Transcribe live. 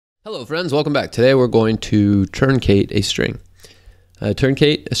Hello friends, welcome back. Today we're going to truncate a string.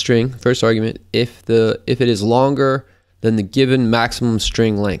 Truncate a string, first argument, if it is longer than the given maximum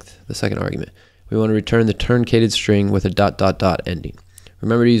string length, the second argument. We want to return the truncated string with a ... ending.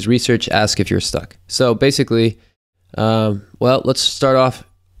 Remember to use research, ask if you're stuck. So basically, well, let's start off.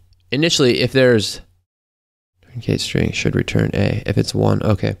 Initially, if there's truncate string should return A. If it's 1,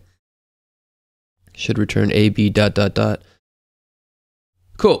 okay. Should return AB ...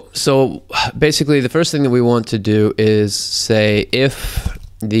 Cool. So basically the first thing that we want to do is say if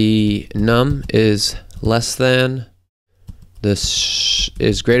the num is less than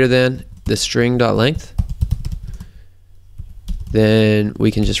is greater than the string.length, then we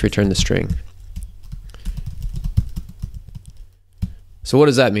can just return the string. So what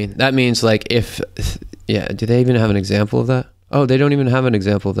does that mean? That means like if, yeah, do they even have an example of that? Oh, they don't even have an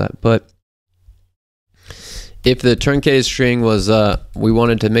example of that, but if the truncated string was, we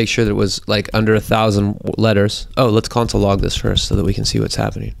wanted to make sure that it was like under 1,000 letters. Oh, let's console log this first so that we can see what's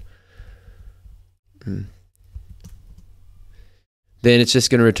happening. Then it's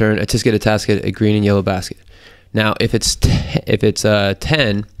just going to return a tisket, a tasket, a green and yellow basket. Now, if it's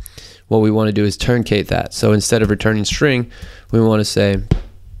 10, what we want to do is truncate that. So instead of returning string, we want to say,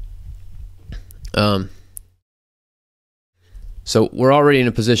 so we're already in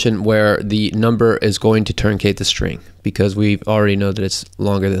a position where the number is going to truncate the string because we already know that it's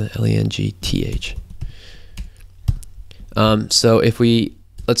longer than length. So if we,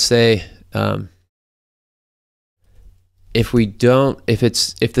 let's say, if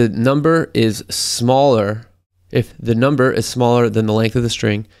the number is smaller, if the number is smaller than the length of the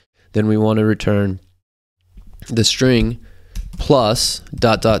string, then we want to return the string plus ...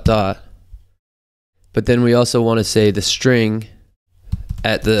 But then we also want to say the string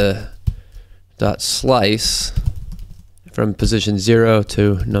at the .slice from position 0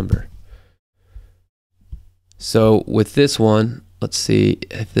 to number. So with this one, let's see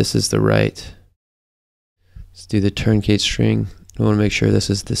if this is the right. Let's do the truncate string. We want to make sure this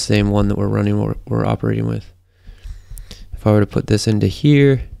is the same one that we're operating with. If I were to put this into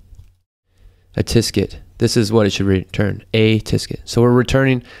here, a tisket, this is what it should return, a tisket. So we're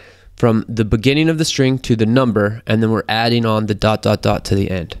returning from the beginning of the string to the number, and then we're adding on the ... to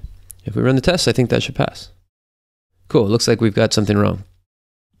the end. If we run the test, I think that should pass. Cool, it looks like we've got something wrong.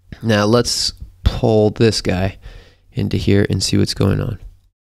 Now let's pull this guy into here and see what's going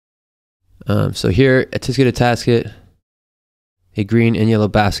on. So here, a tisket, a tasket, a green and yellow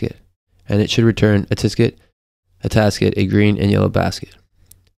basket. And it should return a tisket, a tasket, a green and yellow basket.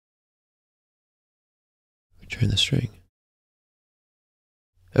 Return the string.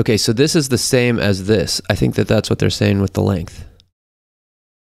 Okay, so this is the same as this. I think that that's what they're saying with the length.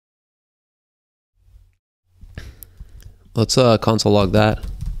 Let's console log that.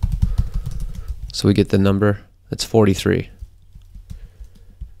 So we get the number. It's 43.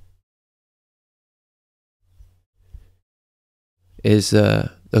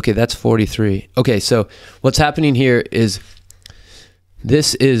 Okay, that's 43. Okay, so what's happening here is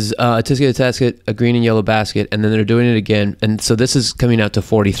this is a tisket, a tasket, a green and yellow basket, and then they're doing it again. And so this is coming out to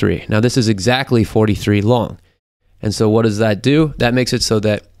 43. Now this is exactly 43 long. And so what does that do? That makes it so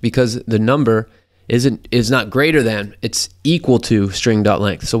that because the number is not greater than, it's equal to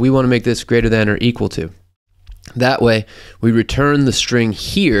string.length. So we want to make this greater than or equal to. That way we return the string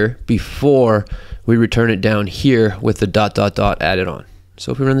here before we return it down here with the ... added on.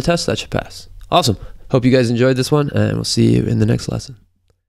 So if we run the test, that should pass. Awesome. Hope you guys enjoyed this one, and we'll see you in the next lesson.